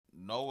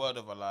no word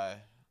of a lie,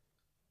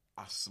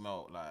 I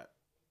smelled like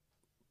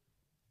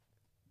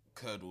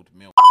curdled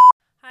milk.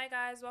 Hi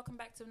guys, welcome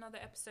back to another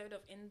episode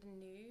of In the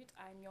Nude.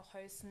 I'm your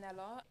host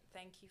Nella.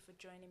 Thank you for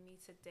joining me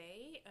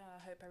today.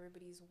 Hope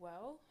everybody's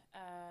well.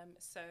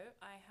 So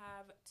I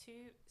have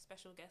two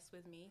special guests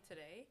with me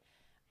today.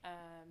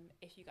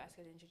 If you guys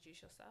could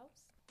introduce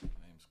yourselves. My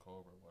name's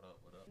Cobra. What up?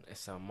 What up?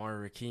 It's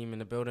Maury Rakeem in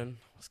the building.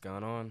 What's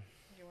going on?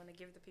 Do you want to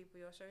give the people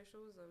your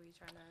socials, or are we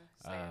trying to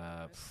say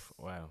anonymous?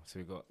 Wow. So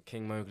we got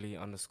King Mowgli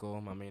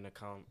 _ my main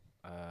account.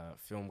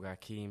 Film guy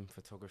Keem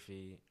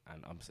photography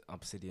and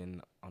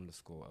Obsidian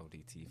 _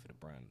 LDT for the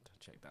brand.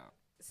 Check that out.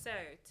 So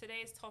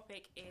today's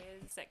topic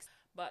is sex,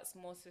 but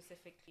more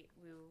specifically,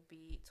 we'll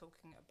be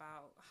talking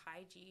about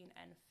hygiene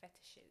and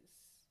fetishes.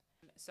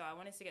 So I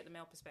wanted to get the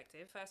male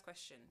perspective. First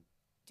question: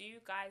 do you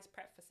guys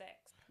prep for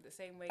sex the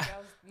same way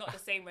girls? Not the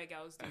same way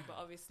girls do, but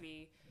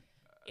obviously,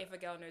 if a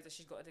girl knows that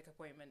she's got a dick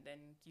appointment, then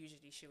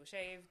usually she'll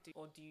shave.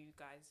 Or do you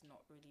guys not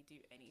really do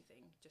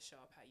anything? Just show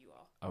up how you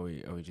are.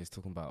 Are we just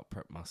talking about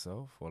prep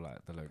myself or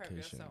like the location? Prep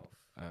yourself.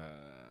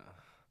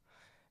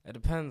 It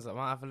depends. I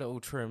might have a little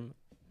trim.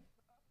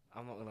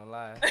 I'm not gonna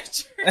lie. Like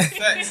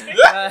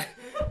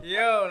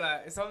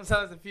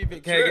sometimes the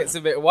pubic hair gets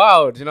a bit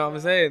wild. You know what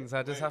I'm saying? So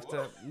I just have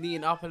to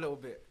neaten up a little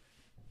bit.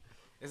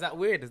 Is that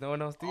weird? Does no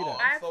one else do that?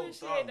 I so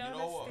appreciate the dumb. You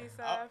know honesty, what?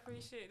 sir. I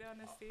appreciate the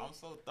honesty. I'm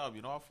so dumb.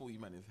 You know, I thought you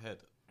meant his head.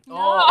 No.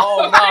 No.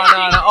 Oh.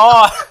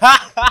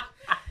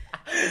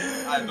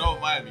 I don't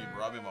mind me,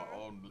 bro. I'm in my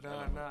own. No,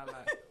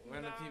 like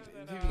when the No.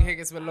 pubic hair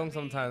gets a bit long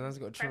sometimes,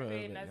 I've got to trim it a Prepping,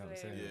 bit. You know what I'm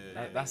that's saying? it.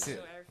 That- Yeah. that's Make it.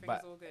 sure everything's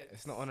But all good.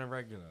 it's not on a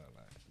regular,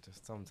 like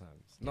just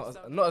sometimes. Sometimes.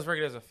 Not as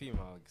regular as a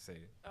female, I'd say.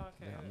 Okay.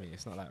 You know what I mean?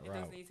 It's not like It right.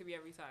 doesn't need to be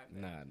every time.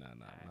 then. Nah,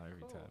 not every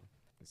cool. time.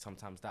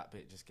 Sometimes that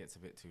bit just gets a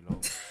bit too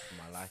long for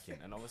my liking.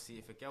 And obviously,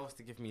 if a girl was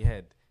to give me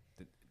head,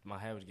 my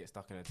hair would get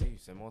stuck in her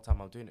tooth. So more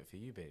time I'm doing it for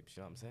you, babe.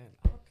 You know what I'm saying?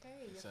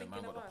 Okay, you're Said,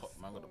 thinking man of us.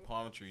 got the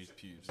palm trees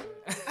pubes.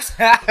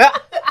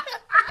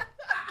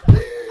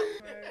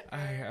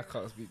 I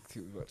can't speak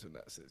too much on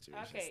that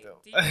situation. Okay, Still.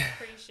 do you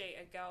appreciate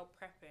a girl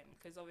prepping?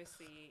 Because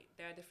obviously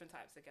there are different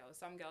types of girls.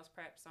 Some girls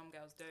prep, some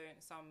girls don't.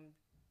 Some.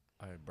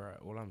 Hey, bro,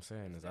 all I'm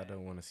saying is I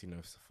don't want to see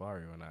no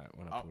safari when I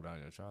pull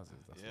down your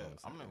trousers. That's Yeah, all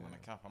I'm not saying, gonna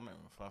cap. I'm not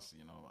even fussy.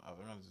 You know, I've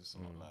learned to do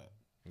something like.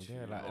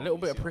 Yeah, too like a long, little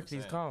you bit see of what I'm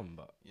prickly's saying? calm,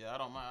 but Yeah, I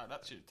don't mind.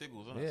 That shit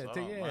tickles, isn't yeah, it? So I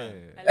don't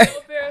mind. A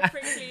little bit of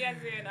prickly as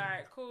in,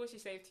 alright, cool, she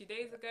shaved 2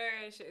 days ago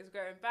and shit is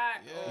growing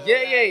back.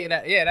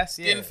 Yeah. or that's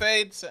Skin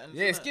fade settings.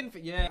 Yeah, innit? skin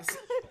fade. Yeah,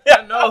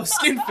 no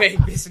skin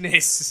fade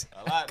business. I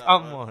like that.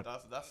 Come bro. on.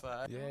 That's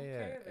like. Yeah.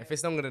 Okay, then. If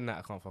it's longer than that,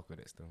 I can't fuck with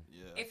it still.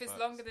 Yeah. If it's facts.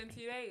 longer than 2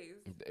 days,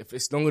 If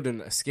it's longer than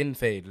a skin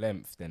fade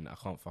length, then I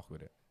can't fuck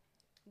with it.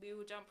 we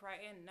will jump right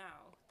in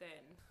now.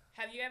 Then,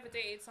 have you ever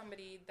dated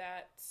somebody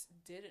that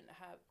didn't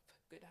have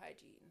good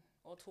hygiene,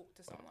 or talked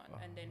to someone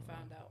and then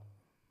found out?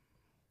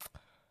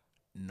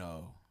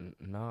 No.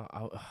 No,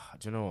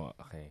 do you know what?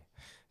 Okay,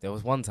 there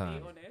was one Be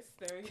time. honest.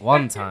 There we go.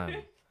 One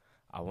time,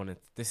 I wanted.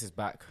 This is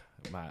back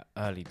in my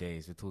early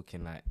days. We're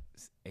talking like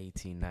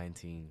 18,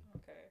 19.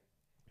 Okay.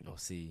 You'll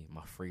see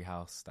my free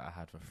house that I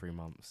had for 3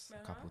 months a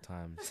couple Uh-huh.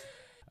 times.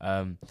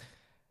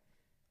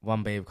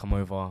 One babe come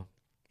over.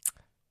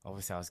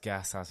 Obviously, I was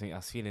gassed. I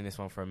was feeling this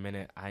one for a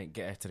minute. I didn't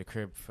get her to the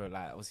crib for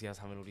like. Obviously, I was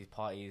having all these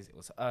parties. It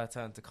was her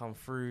turn to come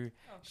through. Okay.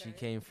 She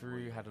came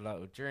through, had a lot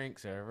of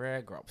drinks,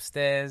 got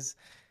upstairs,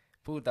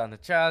 pulled down the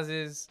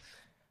trousers,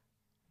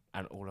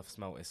 and all I've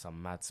smelled is some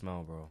mad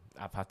smell, bro.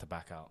 I've had to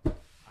back out.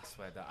 I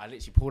swear that I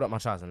literally pulled up my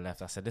trousers and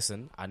left. I said,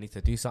 listen, I need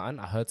to do something.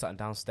 I heard something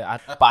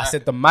downstairs. But I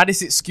said the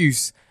maddest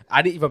excuse.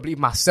 I didn't even believe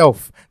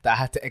myself that I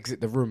had to exit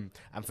the room.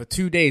 And for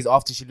 2 days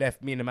after she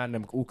left, me and the man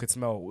them all could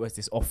smell. It was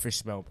this off-fish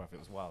smell, bro. It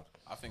was wild.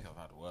 I think I've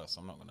had worse.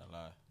 I'm not gonna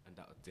lie. And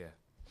that, yeah.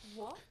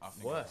 What? I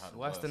think Worse? I've had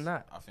Worse than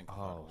that? I think I've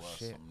Oh, had worse.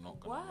 shit. I'm not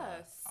gonna lie.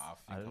 Worse?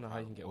 I don't know how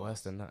you can get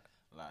worse than that.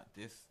 Like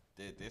this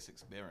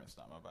experience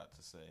that I'm about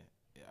to say.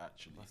 It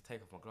actually. Let's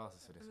take off my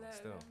glasses for this one Let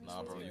still. me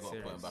Nah, bro, see you it.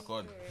 gotta put them back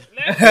on.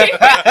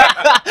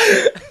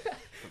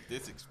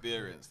 This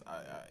experience,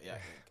 it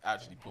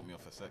actually put me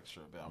off a sex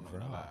for a bit. I'm not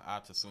gonna lie. I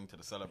had to swing to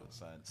the celibate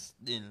side.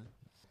 Still,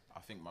 I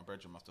think my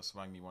brethren must have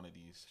swung me one of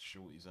these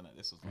shorties in it.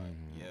 This was like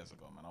years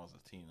ago, man. I was a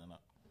teen and that.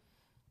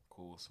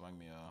 Cool, swung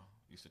me.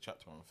 Used to chat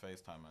to her on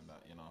FaceTime and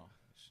that. You know,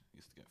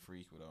 used to get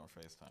freaky with her on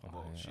FaceTime. Oh,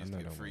 Well, yeah, she I used to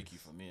know get them freaky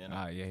ones. for me.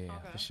 Innit? Yeah,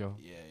 Okay. for sure.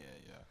 Yeah.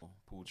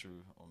 Pull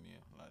through on me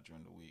like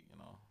during the week. You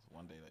know,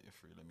 one day that you're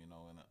free, let me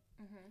know innit.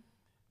 Mm-hmm.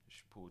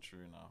 She pulled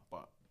through now,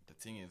 but the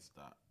thing is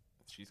that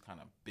she's kind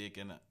of big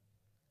in it.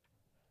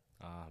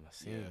 I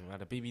see. Yeah. Like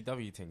the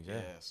BBW things,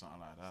 yeah. Something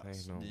like that.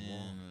 Say no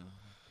more.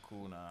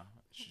 Cool now.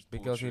 She's Big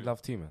pulled girls through. need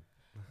love too, man.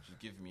 She's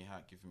giving me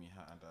hat,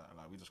 and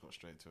like we just got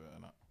straight to it,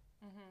 and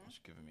Mm-hmm. she's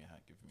giving me hat,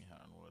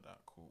 and all of that.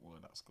 Cool, all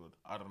of that's good.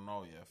 I don't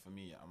know, yeah. For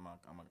me, I'm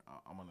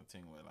on a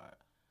thing where like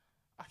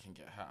I can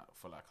get hat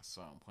for like a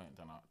certain point,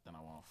 then I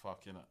want to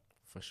fuck in it.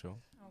 For sure.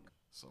 Okay.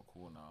 So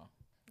cool now.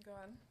 Go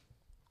on.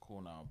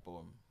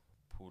 Boom,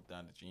 pulled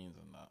down the jeans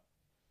and that.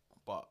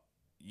 But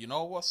You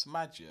know what's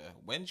mad, yeah?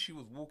 When she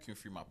was walking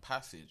through my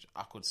passage,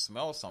 I could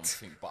smell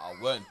something, but I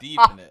weren't deep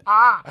in it.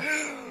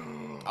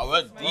 I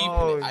weren't deep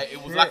in it.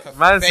 It was like a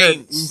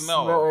faint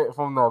smell. Smell it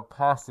from the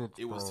passage.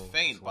 It was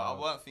faint, but I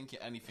weren't thinking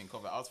anything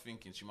of it. I was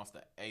thinking she must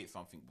have ate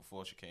something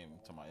before she came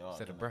to my yard.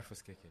 So the breath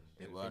was kicking.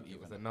 It weren't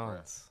even a a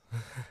nonce.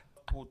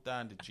 Pulled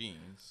down the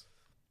jeans.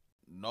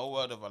 No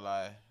word of a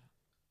lie.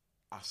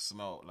 I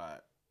smelled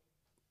like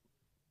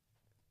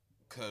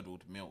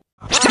curdled milk.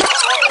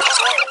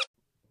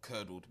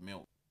 Curdled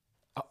milk.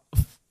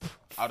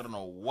 I don't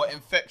know what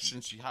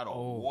infection she had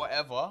or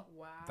whatever.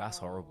 Wow. That's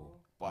horrible.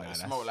 But it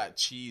smelled like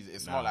cheese. It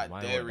smelled like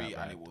dairy,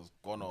 and it was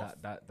gone off.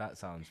 That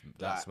sounds.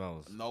 That Like,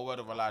 smells. no word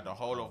of a lie. The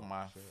whole of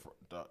my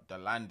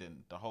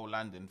the whole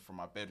landing from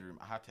my bedroom,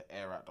 I had to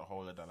air out the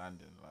whole of the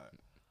landing. Like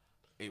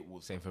it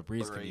was. Same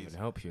Febreze can even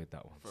help you with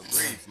that one.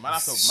 Febreze,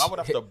 man would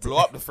have to blow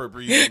up the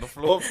Febreze on the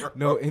floor. Bro.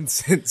 No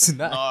incense.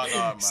 No,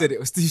 man. Said it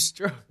was too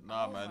strong.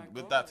 Nah, man.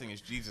 With that thing, is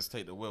Jesus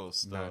take the wheels.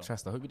 Still. Nah,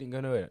 trust. I hope you didn't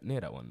go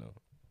near that one though.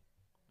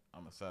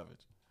 I'm a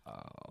savage.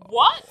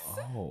 What?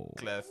 Oh.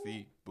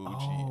 Classy,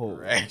 bougie,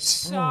 right?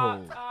 Shut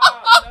up.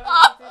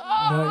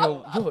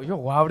 No, you're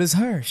wild as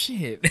her.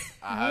 Shit.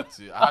 I had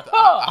to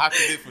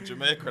do it for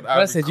Jamaica. And I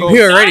Ivory said Coast. you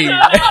here already.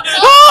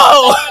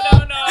 No.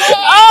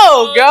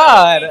 Oh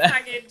God.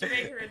 Tagging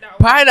Jamaica in that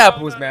one.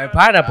 Pineapples, No. man.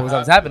 Pineapples.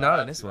 I'm tapping out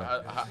on this one.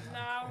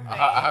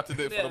 I had to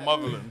do it for the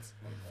motherland.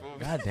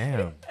 God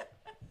damn.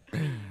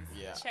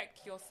 Yeah. Check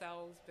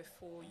yourselves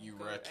before you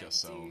go wreck and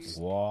yourselves.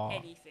 do Wow.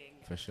 anything.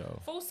 For sure.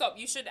 Full stop.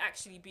 You should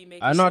actually be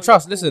making. I know. sure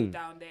Trust. you're cool Listen.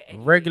 down there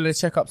anyway. Regular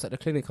checkups at the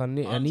clinic are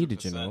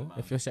needed. You 100%, know, man.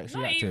 if you're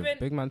sexually Not active, even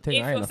big man thing.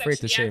 if I ain't you're afraid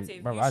to sexually shame,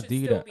 active, bro. you I should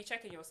do still that. be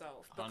checking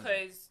yourself 100.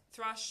 because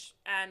thrush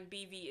and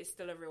BV is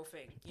still a real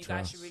thing. You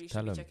guys should Trust. really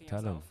Tell be 'em, checking tell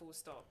 'em. yourself. Full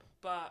stop.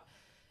 But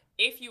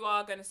if you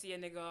are gonna see a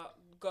nigga,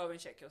 go and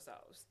check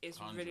yourselves. It's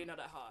 100. really not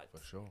that hard.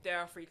 For sure. There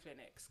are free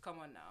clinics. Come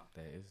on now.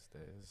 There is.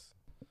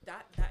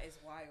 That is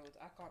wild.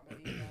 I can't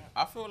believe that.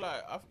 I feel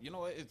like you know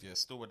what it is. Yeah,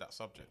 still with that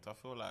subject. I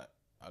feel like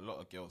a lot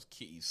of girls'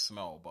 kitties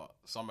smell, but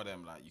some of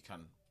them like you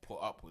can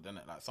put up with,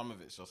 innit? Like some of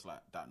it's just like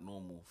that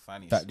normal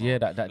fanny That smell. yeah,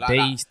 that Like,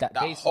 day, that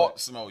day hot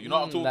smell. You know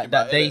what I'm talking that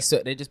about? day, innit?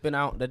 so they just been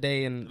out the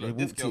day and they Look,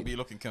 this walked girl in. be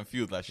looking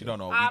confused, like she don't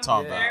know what I'm we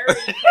talking about.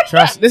 very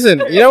Trust. Listen,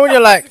 you know when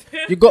you're like,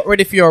 you got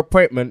ready for your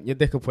appointment, your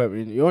dick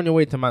appointment, you're on your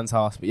way to man's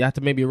house, but you have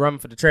to maybe run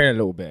for the train a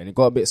little bit, and it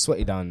got a bit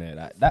sweaty down there.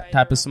 Like that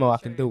type of smell I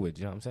can deal with.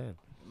 You know what I'm saying?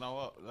 You know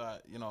what?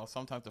 Like, you know,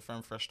 sometimes the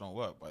Femme Fresh don't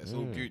work, but it's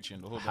all Gucci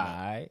in the hood.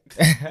 innit?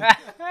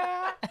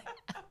 Hi.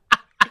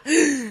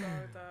 so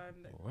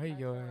done. Where you I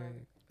going?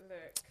 can't.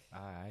 Look,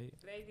 Alright,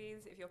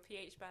 ladies, if your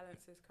pH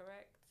balance is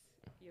correct,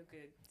 you're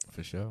good.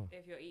 for sure.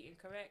 If you're eating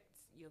correct,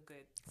 you're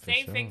good. For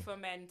Same sure. thing for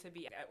men to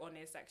be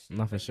honest, actually.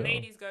 No, for But sure.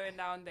 ladies going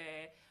down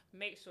there,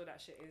 make sure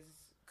that shit is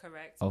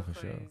correct. Oh, for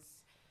because sure.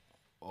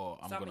 Or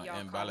I'm some gonna of y'all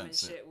common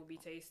imbalance it. shit will be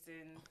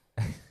tasting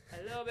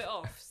a little bit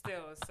off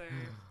still. So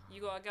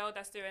you got a girl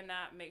that's doing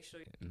that, make sure.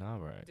 Nah,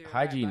 right. Do it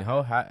Hygiene, right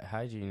how back.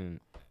 hygiene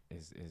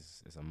is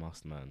a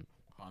must, man.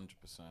 100%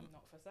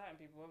 Not for certain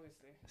people,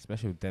 obviously.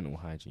 Especially with dental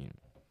hygiene.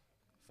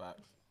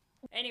 facts.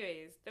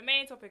 Anyways, the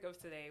main topic of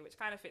today, which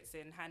kind of fits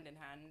in hand,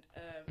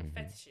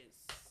 fetishes.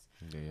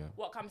 Yeah.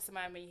 What comes to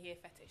mind when you hear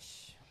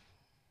fetish?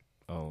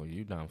 Oh,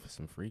 you down for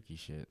some freaky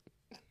shit?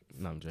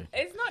 No, I'm joking.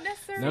 It's not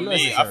necessarily. No, For no,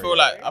 me,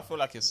 necessarily. I feel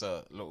like it's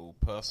a little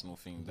personal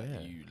thing that Yeah.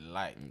 you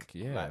like.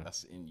 Yeah. Like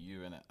that's in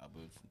you, innit?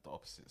 With the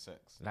opposite sex.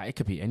 Like it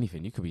could be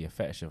anything. You could be a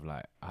fetish of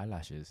like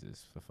eyelashes,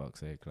 is for fuck's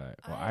sake, like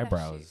or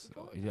Eyelashes?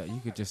 eyebrows. Yeah, you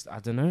could just I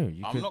don't know.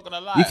 You I'm could not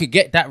gonna lie. you could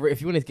get that if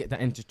you wanted to get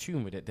that into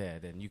tune with it there,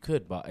 then you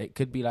could. But it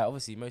could be like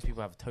obviously most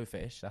people have a toe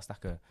fetish. That's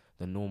like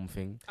the norm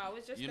thing. I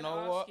was just You going to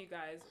know ask what? you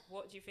guys,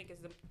 what do you think is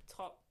the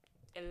top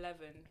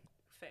 11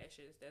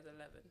 fetishes? There's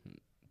 11.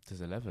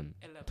 There's 11.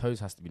 11. Toes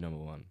has to be number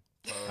one.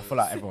 I feel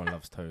like everyone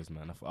loves toes,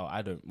 man.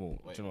 I don't. Well,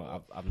 Wait, do you know what?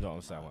 what? I'm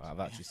not saying I've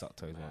actually sucked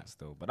toes once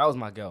still, but that was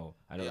my girl.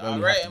 I don't Yeah,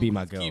 only rate have to be him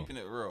my for girl. Keeping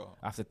it real.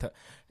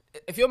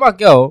 If you're my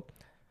girl,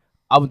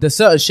 there's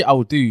certain shit I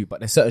will do, but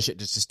there's certain shit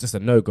just a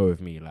no go with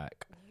me.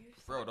 Like,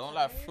 Bro, don't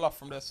like fluff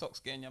from their socks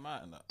getting your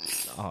mouth and that.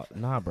 oh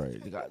nah, bro.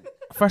 You got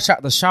fresh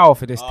out the shower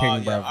for this Oh, thing,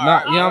 yeah, bro.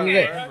 alright, You know what I'm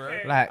okay, saying?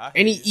 okay. Like I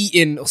any hear you.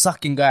 eating or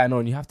sucking going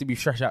on, you have to be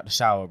fresh out the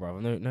shower, bro.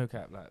 No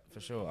cap, like for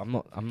sure. I'm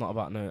not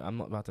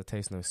about to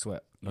taste no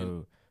sweat,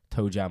 no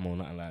toe jam or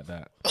nothing like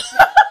that.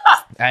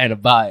 I ain't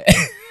about it.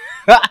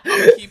 I'm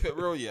gonna keep it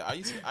real, yeah.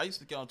 I used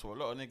to get onto a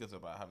lot of niggas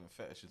about having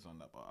fetishes on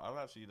that, but I've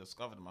actually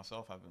discovered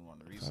myself having one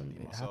recently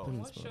it myself. happens.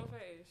 What's your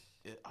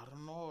fetish? I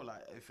don't know,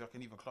 like if I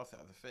can even class it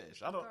as a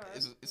fetish. I don't. Alright,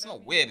 It's let not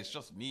me weird. know. It's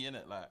just me,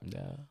 innit? Like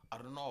Yeah, I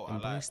don't know.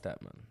 embrace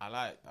that, man. I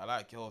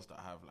like girls that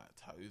have like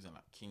tattoos and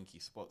like kinky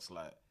spots,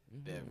 like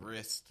their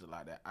wrist,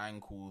 like their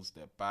ankles,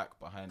 their back,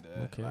 behind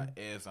their Okay. like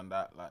ears and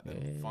that, like the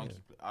Yeah. funky.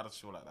 I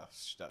just feel like that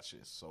shit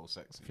is so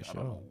sexy. For I don't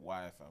sure. know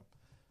why, fam.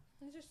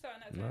 It's just something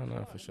that No, turns you no,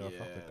 on. for sure.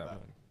 Fuck Yeah, with that, like-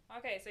 man.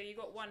 Okay, so you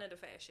got one of the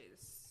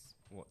fetishes.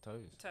 What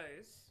toes?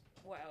 Toes.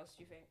 What else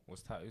do you think?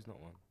 Was tattoos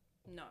not one?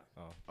 No.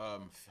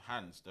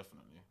 Hands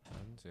definitely.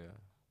 Hands, yeah.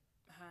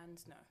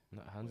 Hands, no.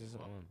 No, hands isn't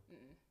what? one.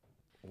 Mm-mm.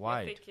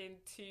 Wide. You're thinking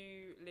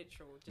too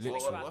literal. Just Literal.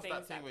 think about What's things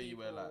that thing where you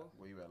wear people-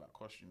 like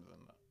costumes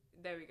and that?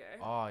 There we go.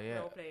 Oh yeah.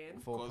 Role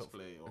playing.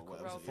 Cosplay or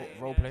whatever. Role play.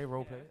 Role Yeah, play.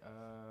 Role yeah. play.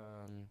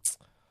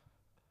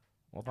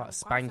 What I'm about quite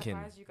spanking?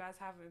 surprised you guys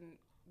haven't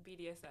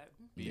BDSM.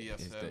 Yeah,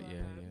 is that- yeah.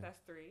 That's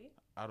 3.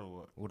 I don't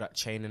know. All that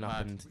chaining up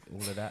Mad. and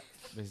all of that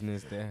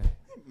business there.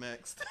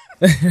 Next.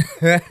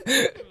 Like,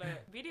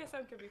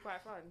 BDSM can be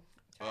quite fun.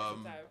 Try it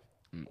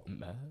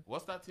sometime.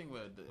 What's that thing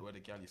where the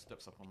galley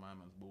steps up on my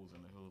man's balls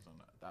in the hills and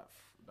that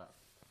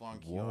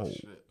funky Whoa. ass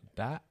shit?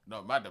 That,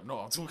 No, madam, no,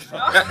 I'm talking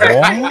about.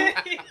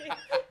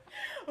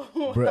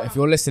 bro. If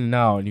you're listening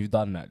now and you've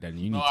done that, then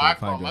you need No, to I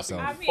find can't.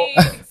 yourself. I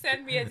mean,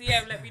 send me a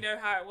DM, let me know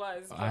how it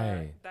was. But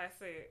Aye.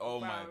 that's it. Oh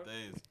Wow. my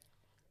days.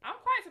 I'm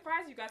quite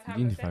surprised you guys You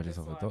haven't need to said find this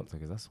yourself a one. doctor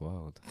because that's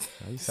wild.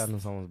 How you sat on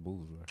someone's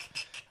balls, bro?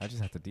 I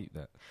just have to deep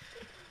that.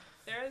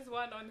 There is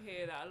one on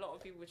here that a lot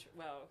of people,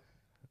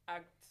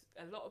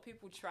 a lot of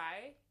people don't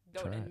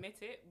Try it. admit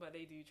it, but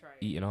they do try it.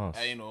 Eating ass.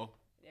 Anal.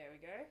 There we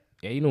go.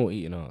 Anal or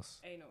eating ass?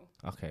 Anal.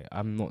 Okay,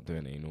 I'm not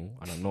doing anal,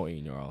 and I'm not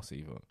eating your ass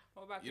either.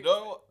 What about You Chris?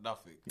 know what?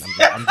 Nothing.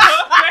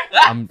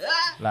 I'm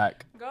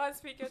like, Go on,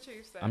 speak your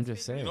truth, sir. I'm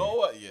just Speak saying. You know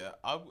what? Yeah,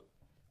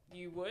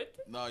 You would?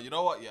 No, you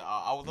know what? Yeah,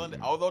 I was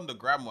on the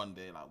gram one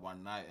day, like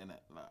one night, innit?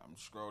 Like I'm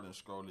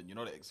scrolling. You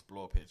know the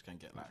explore page can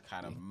get like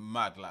kind of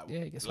mad, like yeah,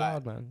 it gets like,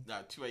 wild, man.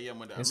 Like 2 a.m.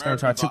 when the It's Americans gonna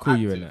try to trick are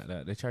you in active.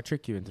 that. They try to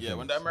trick you into. Yeah, things.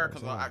 when the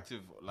Americans That's are wild.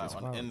 active, like It's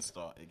on wild.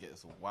 Insta, it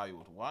gets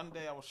wild. One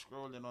day I was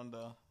scrolling on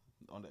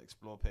the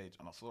explore page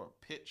and I saw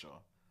a picture.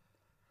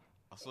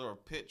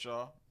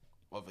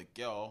 Of a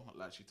girl,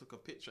 like she took a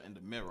picture in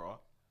the mirror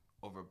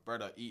of her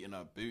brother eating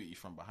her booty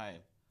from behind.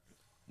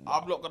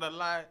 I'm not gonna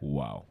lie,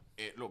 Wow.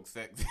 it looked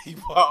sexy,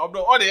 but I'm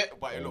not on it.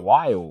 But it looked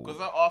Wild.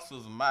 because her ass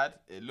was mad.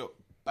 It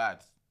looked bad.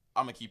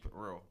 I'm gonna keep it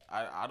real.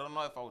 I don't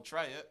know if I would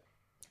try it.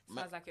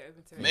 Sounds like you're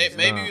open to it.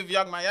 Maybe Nah. with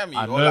Young Miami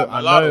I or know, like I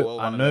Mulatto know, or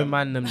I one of know, them.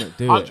 man, them that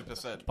do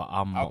 100%. it, but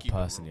I'm I'll not keep it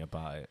personally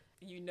about it.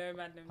 You know,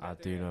 man. them I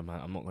that do it. know,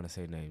 man. I'm not gonna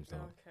say names though.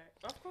 Okay.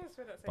 Of course,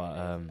 we're not saying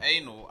But names.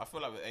 Anal, I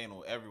feel like with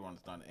anal,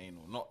 everyone's done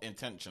anal, not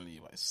intentionally,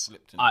 but it's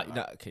slipped in. Like,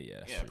 okay, yeah,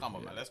 that's yeah, true, come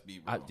on, yeah. man, let's be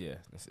real. Yeah,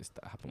 it's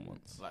that happened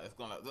once. Like it's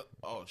gone like,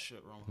 oh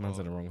shit, wrong. Man's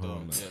hole. in the wrong hole,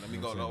 Dumb. man. Yeah, let me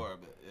You go know what I'm lower a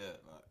bit.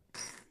 Yeah,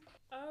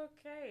 like,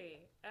 Okay.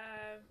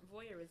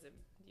 Voyeurism.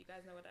 Do you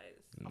guys know what that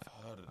is?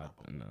 I've heard of that.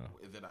 But no.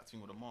 Is it that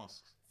thing with the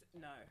masks?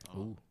 No.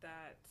 Ooh.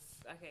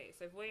 That's okay.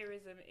 So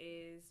voyeurism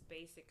is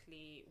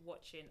basically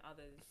watching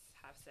others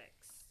have sex.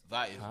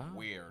 That is Huh?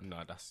 weird. No,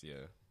 that's yeah.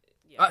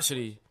 Yeah.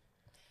 Actually,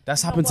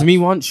 that's You know happened to what? me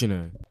once. You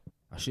know,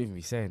 I shouldn't even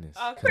be saying this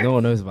because Okay. no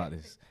one knows about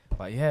this.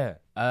 But yeah,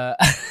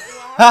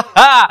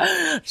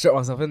 shot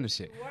myself in the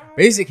shit. Wow.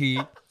 Basically,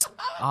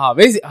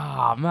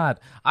 mad.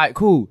 Alright,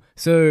 cool.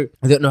 So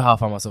I don't know how I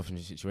found myself in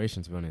this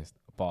situation, to be honest,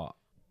 but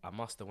I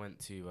must have went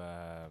to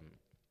a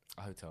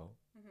hotel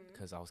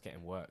because I was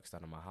getting work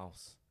done in my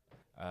house.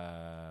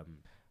 I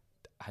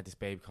had this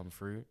babe come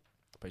through,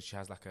 but she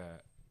has like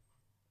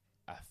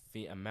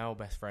a male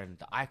best friend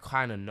that I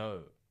kind of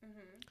know.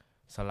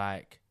 So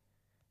like,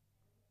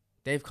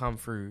 they've come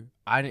through.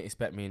 I didn't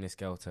expect me and this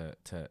girl to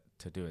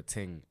do a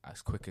thing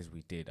as quick as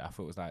we did. I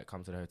thought it was like,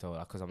 come to the hotel,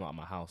 because I'm not at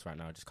my house right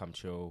now. Just come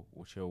chill,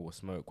 we'll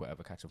smoke,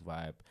 whatever, catch a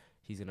vibe.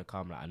 He's gonna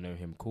come, like I know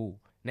him, cool.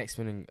 Next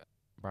thing,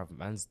 bruv,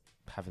 man's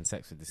having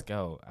sex with this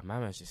girl, and my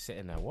man's just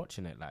sitting there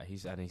watching it, like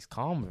he's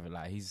calm with it,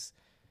 like he's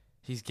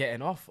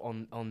getting off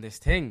on this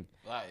thing.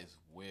 That is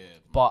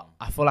weird. But man.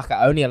 I feel like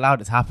I only allowed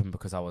it to happen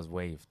because I was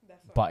waved.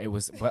 That's what But it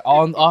was, but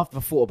after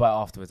thought about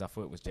it afterwards, I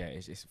thought it was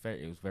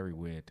it was very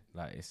weird.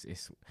 Like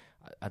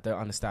I don't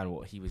understand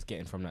what he was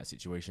getting from that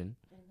situation.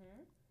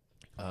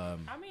 I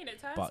mean,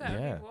 it turns but out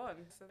yeah. he won.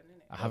 So,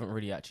 innit? I haven't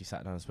really actually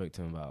sat down and spoke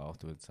to him about it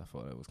afterwards. I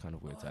thought it was kind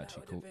of weird to that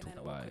actually would've been talk an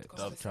about awkward it.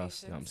 Trust,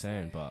 conversation, you know what I'm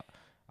saying? so- But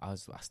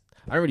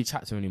I don't really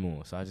chat to him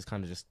anymore, so I just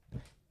kind of it's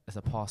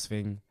a past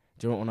thing.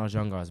 Do you know what, when I was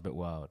younger, I was a bit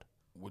wild.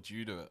 Would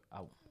you do it?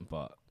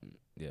 But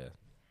yeah,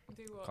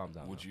 Do what? calm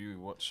down. Would you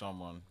watch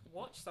someone?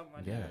 Watch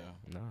someone. Yeah,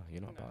 Yeah. no,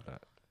 you're not No. about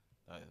that.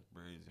 That is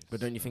crazy. But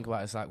don't you think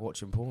about it's like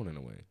watching porn in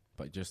a way?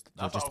 But you're That's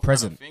what I was just kinda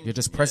present. thinking, You're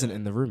just present yeah.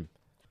 in the room.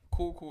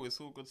 Cool. It's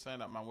all good saying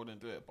that man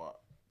wouldn't do it, but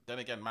then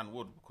again, man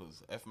would,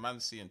 because if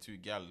man's seeing two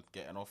gal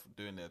getting off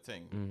doing their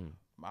thing,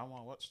 man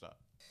want to watch that.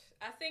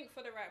 I think for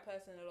the right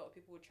person, a lot of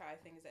people would try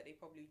things that they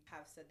probably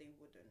have said they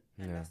wouldn't.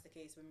 And Yeah. that's the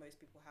case with most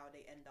people, how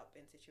they end up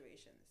in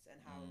situations and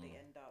how they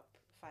end up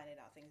finding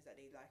out things that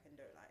they like and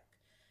don't like.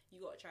 You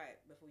got to try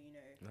it before you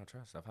know. No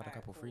trust. I've had a "Alright,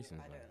 couple cool, threesomes.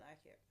 I man. don't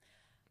like it.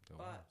 Oh,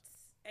 wow. But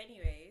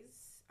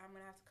anyways, I'm going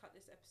to have to cut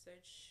this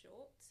episode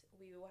short.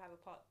 We will have a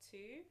part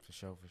 2. For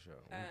sure. We'll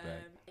be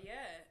back.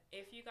 Yeah,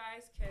 if you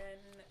guys can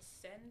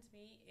send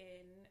me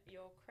in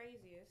your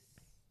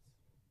craziest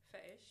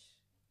fetish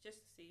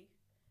just to see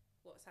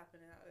what's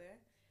happening out there,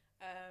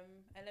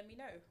 and let me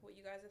know what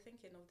you guys are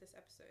thinking of this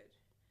episode.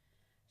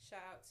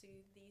 Shout out to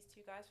these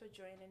 2 guys for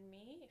joining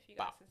me. If you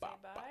guys can say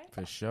bye.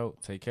 For sure.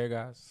 Take care,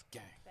 guys.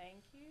 Gang.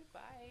 Thank you.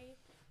 Bye.